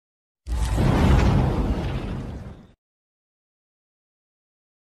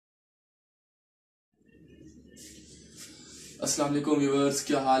अस्सलाम वालेकुम व्यूअर्स,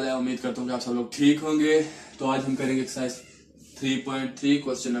 क्या हाल है। उम्मीद करता हूँ कि आप सब लोग ठीक होंगे। तो आज हम करेंगे एक्सरसाइज 3.3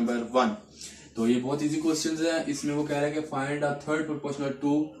 क्वेश्चन नंबर 1। तो ये बहुत इजी क्वेश्चन है। इसमें वो कह रहा है कि find a third proportional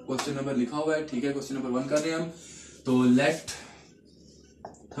to, question number लिखा हुआ है, ठीक है। क्वेश्चन नंबर 1 कर रहे हैं हम। तो लेट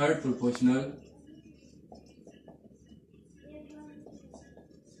थर्ड प्रोपोर्शनल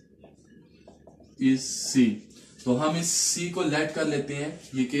इज सी। तो हम इस सी को लेट कर लेते हैं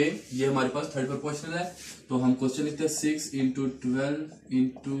ये हमारे पास थर्ड प्रोपोर्शनल है। तो हम क्वेश्चन लिखते हैं 6 इंटू 12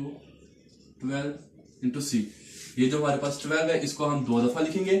 इंटू सी। ये जो हमारे पास 12 है इसको हम 2 दफा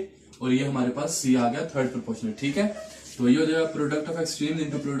लिखेंगे और ये हमारे पास सी आ गया थर्ड प्रोपोर्शनल, ठीक है। तो ये हो जाएगा product of extreme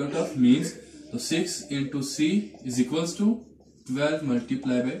into product of means. तो 6 into C is equals to 12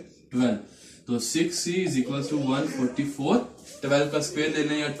 multiply by 12। तो 6c इज इक्वल टू 144। 12 का स्क्वायर ले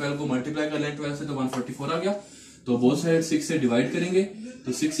लें या 12 को मल्टीप्लाई कर लें 12 से, तो 144 आ गया। तो बोथ साइड 6 से डिवाइड करेंगे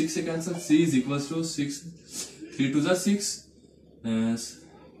तो 6 6 से cancel. c is equal to 6 3 2 6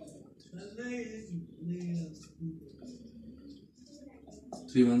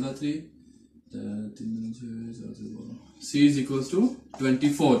 3 1 3 c is equal to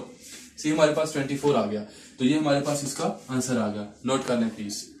 24। c हमारे पास 24 आ गया। तो ये हमारे पास इसका आंसर आ गया। नोट कर लें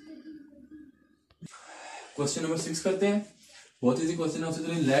प्लीज। क्वेश्चन नंबर 6 करते हैं। बहुत इजी क्वेश्चन है। उससे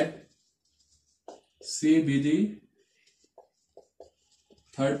चलिए let C be the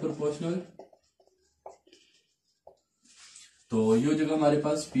third proportional. तो ये हो जाएगा हमारे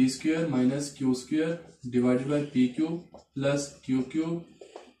पास P square minus Q square divided by P cube plus Q cube,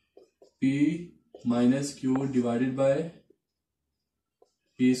 P minus Q divided by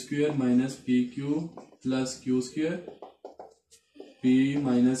P square minus P cube plus Q square, p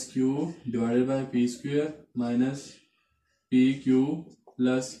minus Q divided by P square minus P Q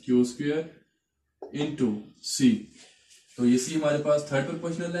plus Q square into सी। तो ये सी हमारे पास third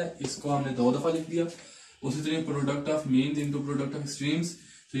proportional है, इसको हमने 2 दफा लिख दिया। उसी तरह product of means into product of extremes.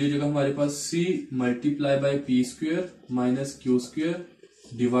 तो ये जगह हमारे पास C multiply by P square minus Q square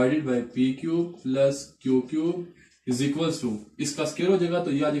divided by P cube plus Q cube is equals to, इसका स्क्वायर हो जाएगा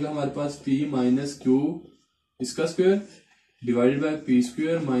तो ये आ जाएगा हमारे पास पी माइनस क्यू इसका square divided by P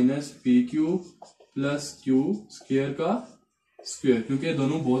square minus P Q plus Q square का square. क्योंकि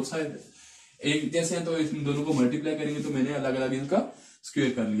दोनों बोथ साइड एक जैसे हैं तो इन दोनों को मल्टीप्लाई करेंगे तो मैंने अलग अलग इनका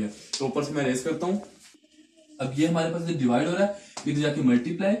स्क्वायर कर लिया। तो ऊपर से मैं रेस करता हूं। अब ये हमारे पास डिवाइड हो रहा है, इधर जाके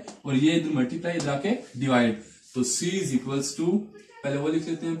मल्टीप्लाई और ये इधर मल्टीप्लाई इधर आके डिवाइड। तो c इज इक्वल्स टू, पहले वो लिख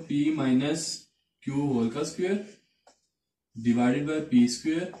लेते हैं p माइनस क्यू होल का square divided by P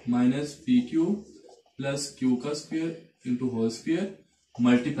square minus P Q plus Q का square into whole square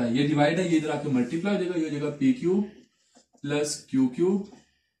multiply. ये डिवाइड है, ये इधर आके मल्टीप्लाई हो जाएगा। ये हो जाएगा P cube plus Q cube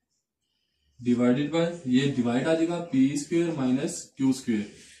divided by, ये डिवाइड आ जाएगा P square minus Q square,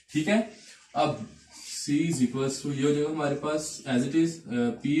 ठीक है। अब c इज इक्वल्स टू, ये हो जाएगा हमारे पास as it is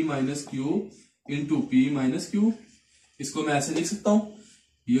p minus Q into P minus Q. इसको मैं ऐसे लिख सकता हूं।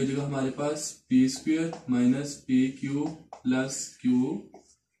 ये हो जाएगा हमारे पास P square minus P Q plus Q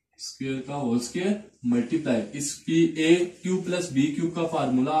square का होल स्क्वायर मल्टीप्लाई इस P A Q plus B cube का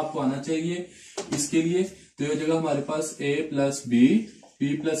फार्मूला आपको आना चाहिए इसके लिए। तो ये जगह हमारे पास a plus B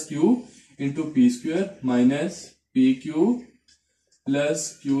P plus Q into P square minus P Q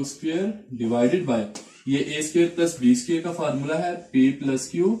plus Q square divided by, ये ए स्क्वायर प्लस बी स्क्वायर का फार्मूला है p plus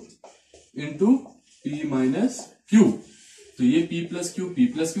Q into P minus Q. तो ये p प्लस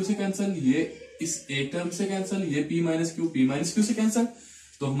क्यू से cancel, ये इस एक term से कैंसिल, ये p माइनस क्यू से कैंसिल।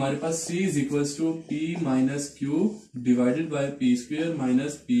 तो हमारे पास c is equal to p minus Q divided by P square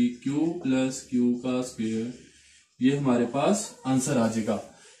minus P Q plus Q का स्क्वायर। ये हमारे पास आंसर आ जाएगा।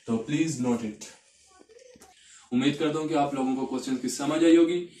 तो प्लीज नोट इट। उम्मीद करता हूं कि आप लोगों को क्वेश्चन की समझ आई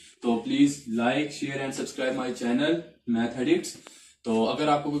होगी। तो please like share and subscribe my channel math addicts. तो अगर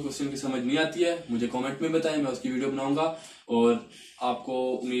आपको कोई क्वेश्चन की समझ नहीं आती है मुझे कमेंट में बताएं, मैं उसकी वीडियो बनाऊंगा और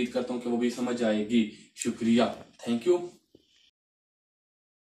आपको उम्मीद करता हूं कि वो भी समझ आएगी। शुक्रिया, थैंक यू।